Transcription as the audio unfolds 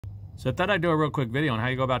So I thought I'd do a real quick video on how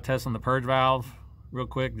you go about testing the purge valve. Real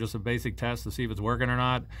quick, just a basic test to see if it's working or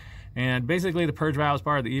not. And basically the purge valve is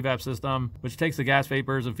part of the evap system, which takes the gas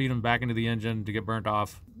vapors and feed them back into the engine to get burnt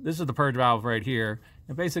off. This is the purge valve right here.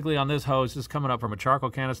 And basically on this hose, it's coming up from a charcoal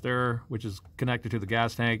canister, which is connected to the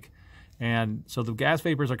gas tank. And so the gas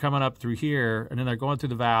vapors are coming up through here, and then they're going through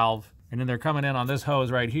the valve, and then they're coming in on this hose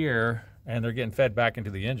right here, and they're getting fed back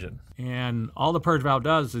into the engine. And all the purge valve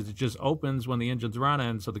does is it just opens when the engine's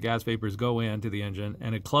running, so the gas vapors go into the engine,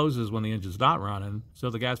 and it closes when the engine's not running,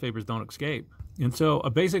 so the gas vapors don't escape. And so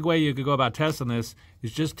a basic way you could go about testing this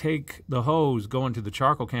is just take the hose going to the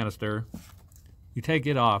charcoal canister, you take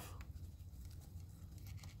it off,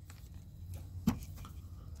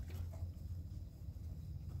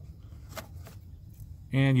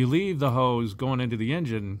 and you leave the hose going into the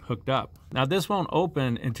engine hooked up. Now this won't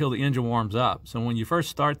open until the engine warms up. So when you first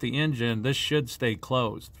start the engine, this should stay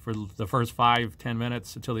closed for the first 5-10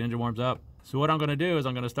 minutes until the engine warms up. So what I'm gonna do is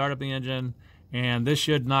I'm gonna start up the engine, and this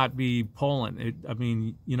should not be pulling.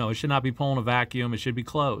 It should not be pulling a vacuum, it should be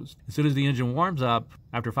closed. As soon as the engine warms up,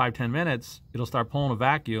 after 5-10 minutes, it'll start pulling a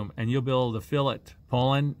vacuum, and you'll be able to feel it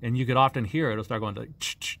pulling, and you could often hear it. It'll start going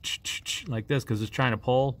like this, because it's trying to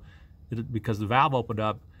pull. Because the valve opened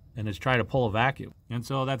up and it's trying to pull a vacuum. And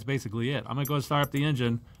so that's basically it. I'm gonna go start up the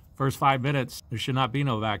engine. First 5 minutes, there should not be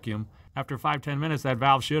no vacuum. After 5-10 minutes, that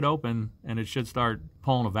valve should open and it should start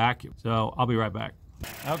pulling a vacuum. So I'll be right back.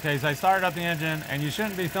 Okay, so I started up the engine, and you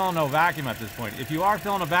shouldn't be feeling no vacuum at this point. If you are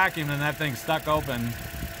feeling a vacuum, then that thing's stuck open,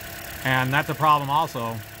 and that's a problem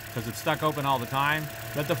also, because it's stuck open all the time.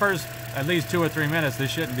 But the first at least 2 or 3 minutes,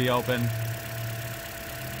 this shouldn't be open.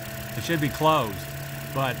 It should be closed.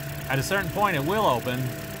 But at a certain point it will open,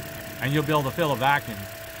 and you'll be able to feel a vacuum.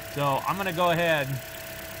 So I'm gonna go ahead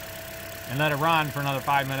and let it run for another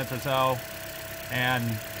 5 minutes or so and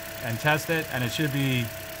test it, and it should be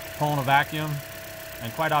pulling a vacuum,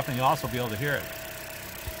 and quite often you'll also be able to hear it.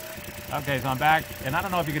 Okay, so I'm back, and I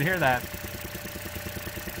don't know if you can hear that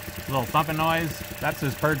little thumping noise. That's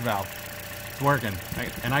this purge valve. It's working,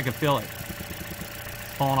 and I can feel it.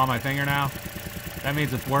 It's pulling on my finger now. That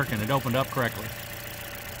means it's working. It opened up correctly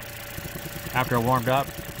after it warmed up.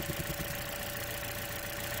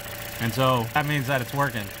 And so that means that it's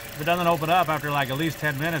working. If it doesn't open up after like at least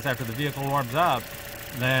 10 minutes after the vehicle warms up,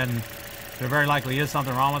 then there very likely is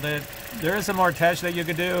something wrong with it. There is some more tests that you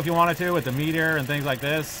could do if you wanted to with the meter and things like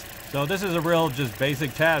this. So this is a real just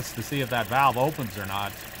basic test to see if that valve opens or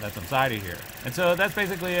not that's inside of here. And so that's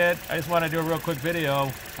basically it. I just want to do a real quick video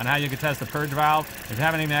on how you can test the purge valve. If you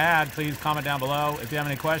have anything to add, please comment down below. If you have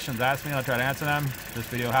any questions, ask me and I'll try to answer them. If this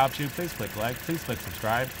video helps you, please click like, please click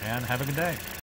subscribe, and have a good day.